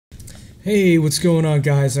Hey, what's going on,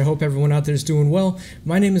 guys? I hope everyone out there is doing well.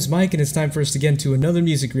 My name is Mike, and it's time for us to get into another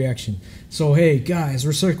music reaction. So, hey, guys,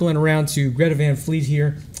 we're circling around to Greta Van Fleet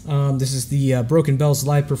here. This is the Broken Bells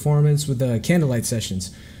live performance with the Candlelight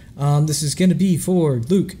sessions. This is going to be for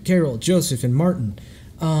Luke, Carol, Joseph, and Martin.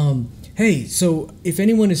 Hey, so if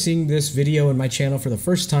anyone is seeing this video in my channel for the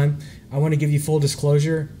first time, I want to give you full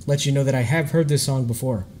disclosure, let you know that I have heard this song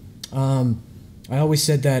before. I always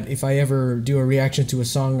said that if I ever do a reaction to a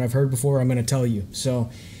song I've heard before, I'm going to tell you. So,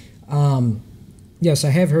 yes, I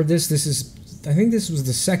have heard this. I think this was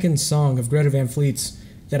the second song of Greta Van Fleet's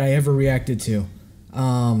that I ever reacted to.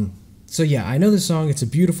 So yeah, I know the song. It's a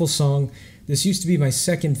beautiful song. This used to be my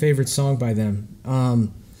second favorite song by them.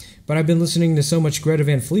 But I've been listening to so much Greta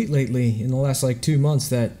Van Fleet lately in the last like 2 months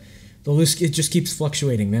that the list, it just keeps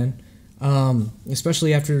fluctuating, man.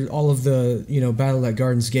 Especially after all of the, Battle at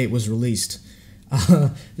Garden's Gate was released.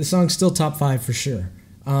 The song's still top 5 for sure.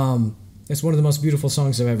 It's one of the most beautiful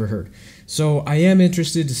songs I've ever heard. So I am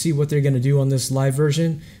interested to see what they're going to do on this live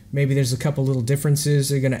version. Maybe there's a couple little differences.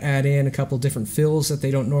 They're going to add in a couple different fills that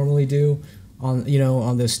they don't normally do on,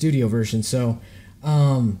 on the studio version. So,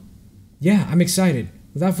 yeah, I'm excited.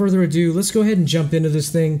 Without further ado, let's go ahead and jump into this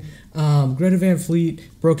thing. Greta Van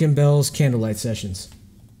Fleet, Broken Bells, Candlelight Sessions.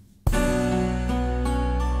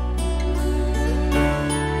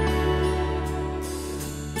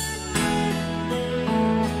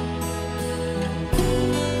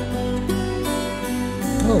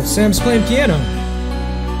 Oh, Sam's playing piano.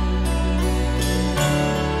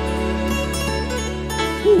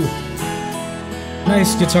 Ooh.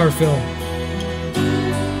 Nice guitar fill.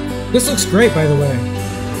 This looks great, by the way.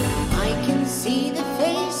 I can see the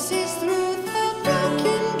faces through the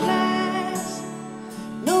broken glass,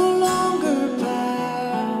 no longer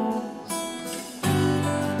past.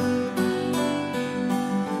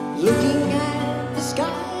 Looking at the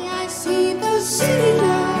sky, I see the city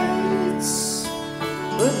lights,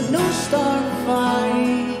 but no starfight.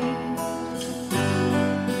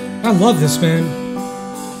 I love this, man.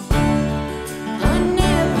 I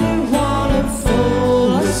never wanna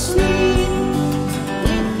fall asleep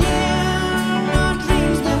within our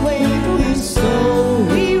dreams the way we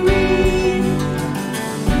slowly read.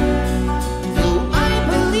 Though I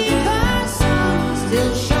believe the sun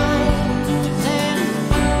still shines,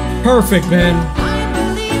 and Perfect, man. I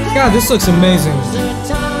believe God, this looks amazing. the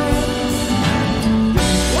time.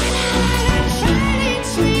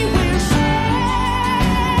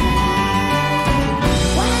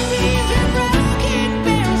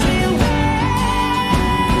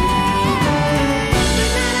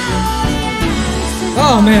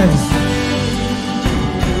 Oh, man.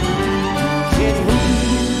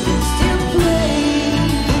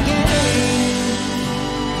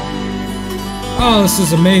 Oh, this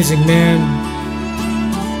is amazing, man.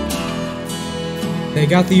 They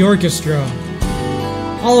got the orchestra.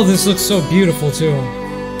 All of this looks so beautiful, too.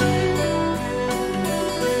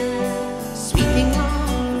 Sweeping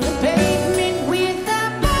on the pavement with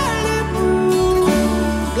a bottle of brew,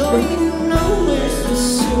 going nowhere so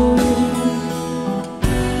soon.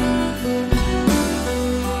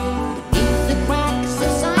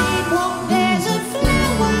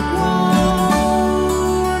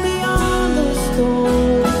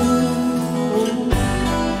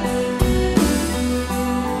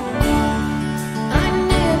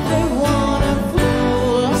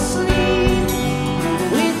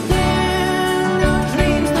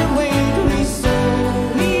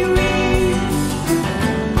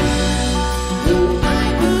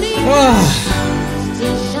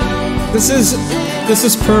 This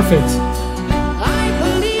is perfect.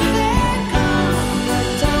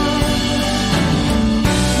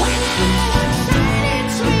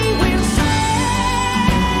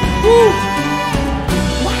 Woo.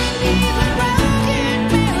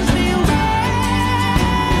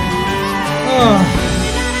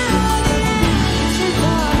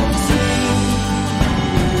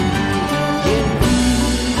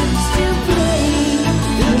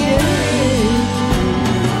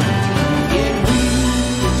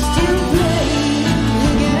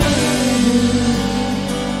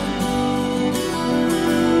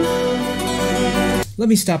 Let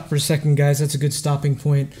me stop for a second, guys. That's a good stopping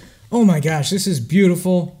point. Oh my gosh, this is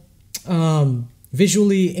beautiful,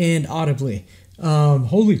 visually and audibly.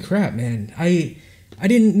 Holy crap, man. I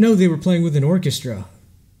didn't know they were playing with an orchestra.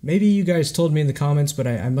 Maybe you guys told me in the comments, but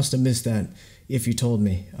I must have missed that if you told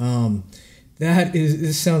me.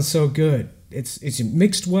 This sounds so good. It's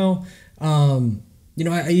mixed well.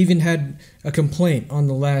 I even had a complaint on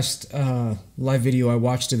the last live video I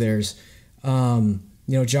watched of theirs.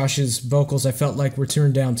 Josh's vocals I felt like were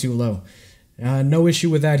turned down too low. No issue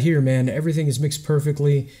with that here, man. Everything is mixed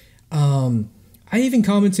perfectly. I even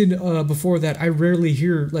commented before that I rarely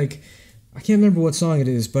hear, like, I can't remember what song it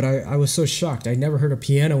is, but I was so shocked. I never heard a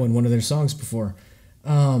piano in one of their songs before.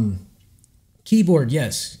 Keyboard,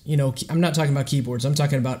 yes. You know, I'm not talking about keyboards. I'm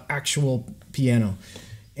talking about actual piano.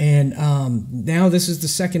 And now this is the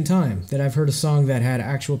second time that I've heard a song that had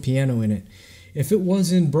actual piano in it. If it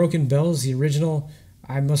was in Broken Bells, the original,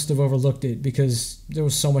 I must have overlooked it because there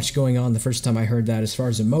was so much going on the first time I heard that as far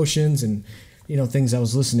as emotions and, you know, things I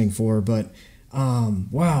was listening for. But,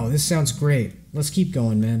 wow, this sounds great. Let's keep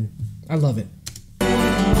going, man. I love it.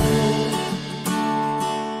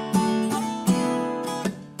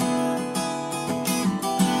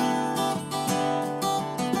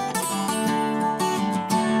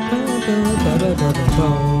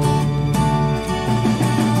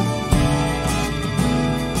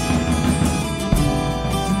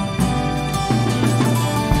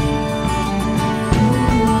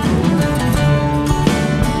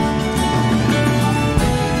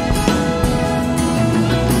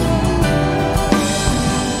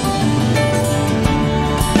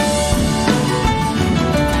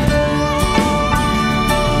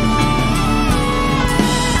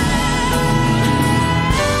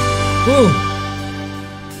 Woo!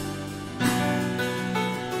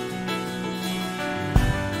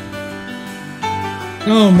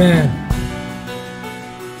 Oh man.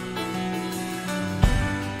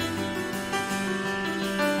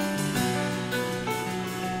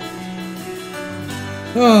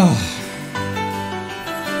 Oh.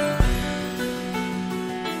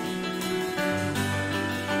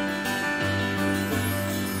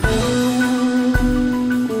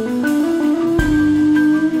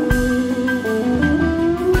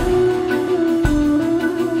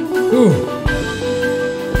 Ooh.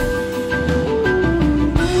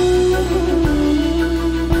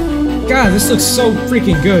 God, this looks so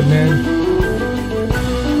freaking good, man.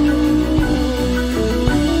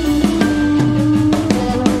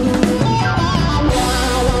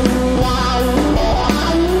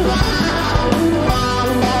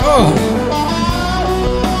 Oh.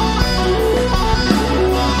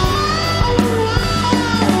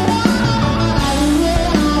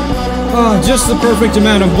 Oh, just the perfect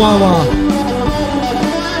amount of wah-wah.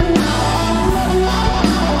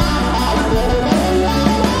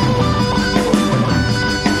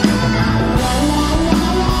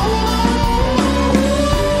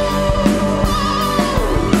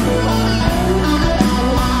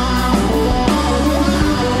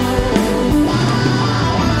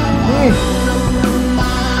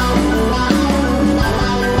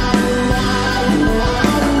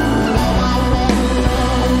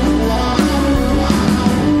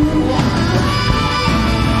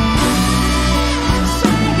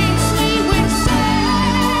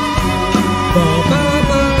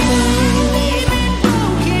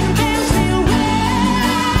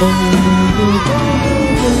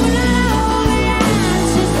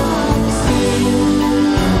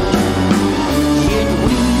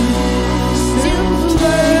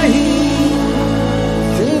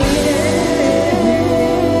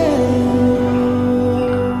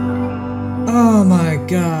 Oh my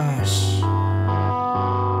gosh.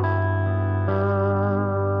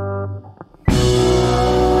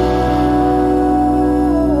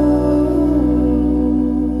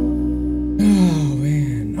 Oh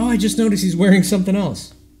man. Oh, I just noticed he's wearing something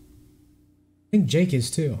else. I think Jake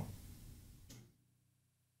is too.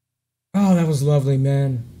 Oh, that was lovely,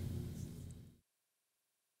 man.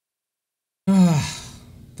 Ah,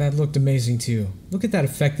 that looked amazing too. Look at that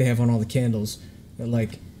effect they have on all the candles. That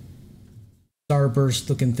like starburst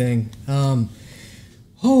looking thing.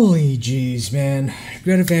 Holy jeez, man.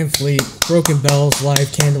 Greta Van Fleet, Broken Bells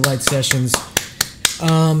live Candlelight sessions.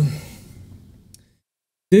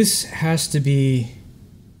 This has to be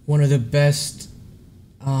one of the best.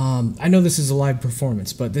 I know this is a live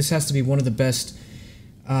performance, but this has to be one of the best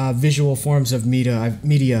visual forms of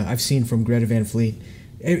media I've seen from Greta Van Fleet.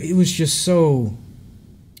 It was just so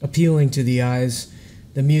appealing to the eyes.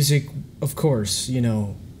 The music, of course, you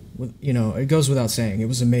know, it goes without saying. It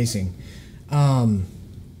was amazing.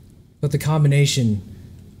 But the combination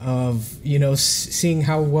of, you know, seeing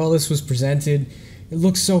how well this was presented, it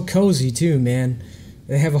looks so cozy too, man.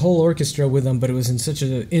 They have a whole orchestra with them, but it was in such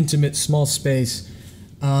an intimate, small space.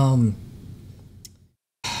 What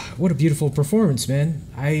a beautiful performance, man.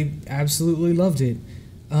 I absolutely loved it.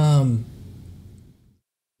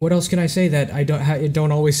 What else can I say that I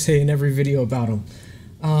don't always say in every video about them?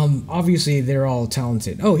 Obviously, they're all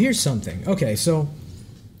talented. Oh, here's something. Okay, so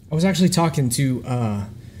I was actually talking to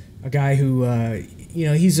a guy who, you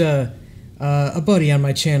know, he's a a buddy on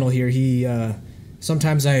my channel here. He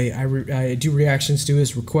sometimes I do reactions to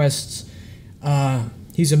his requests.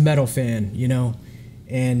 He's a metal fan, you know,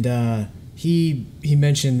 and he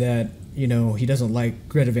mentioned that, you know, he doesn't like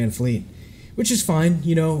Greta Van Fleet, which is fine,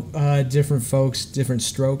 you know. Different folks, different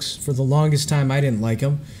strokes. For the longest time, I didn't like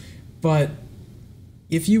him, but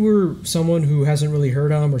if you were someone who hasn't really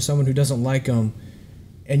heard him or someone who doesn't like him,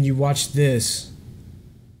 and you watch this,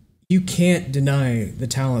 you can't deny the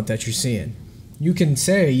talent that you're seeing. You can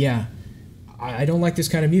say, yeah, I don't like this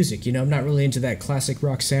kind of music. You know, I'm not really into that classic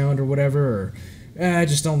rock sound or whatever, or I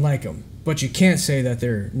just don't like them. But you can't say that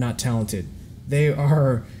they're not talented. They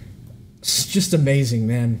are just amazing,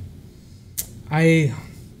 man. I'm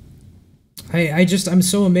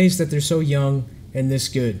so amazed that they're so young and this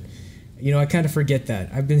good. You know, I kind of forget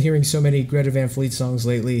that. I've been hearing so many Greta Van Fleet songs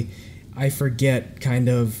lately. I forget, kind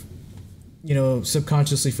of, you know,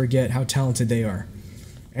 subconsciously forget how talented they are.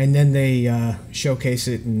 And then they showcase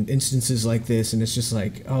it in instances like this, and it's just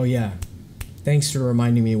like, oh yeah, thanks for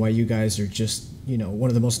reminding me why you guys are just, you know, one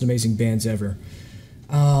of the most amazing bands ever.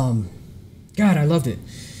 God, I loved it.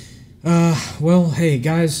 Well, hey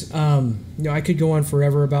guys, you know, I could go on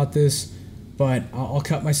forever about this, but I'll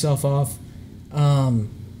cut myself off.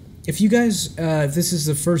 If you guys, if this is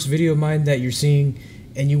the first video of mine that you're seeing,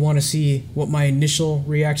 and you want to see what my initial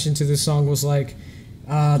reaction to this song was like,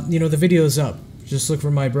 you know, the video's up. Just look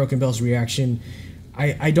for my Broken Bells reaction.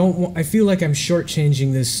 I feel like I'm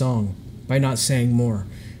shortchanging this song by not saying more,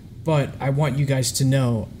 but I want you guys to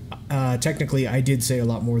know, technically I did say a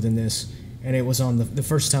lot more than this, and it was on the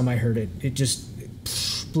first time I heard it. It just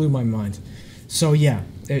blew my mind. So yeah,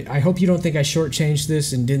 I hope you don't think I shortchanged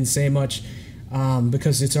this and didn't say much,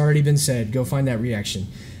 because it's already been said. Go find that reaction.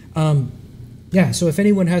 Yeah, so if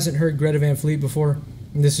anyone hasn't heard Greta Van Fleet before,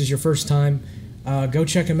 and this is your first time, go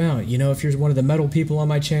check them out. You know, if you're one of the metal people on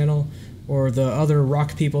my channel, or the other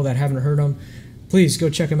rock people that haven't heard them, please go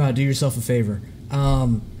check them out. Do yourself a favor.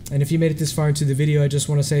 And if you made it this far into the video, I just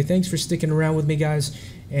want to say thanks for sticking around with me, guys,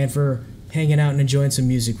 and for hanging out and enjoying some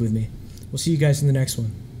music with me. We'll see you guys in the next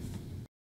one.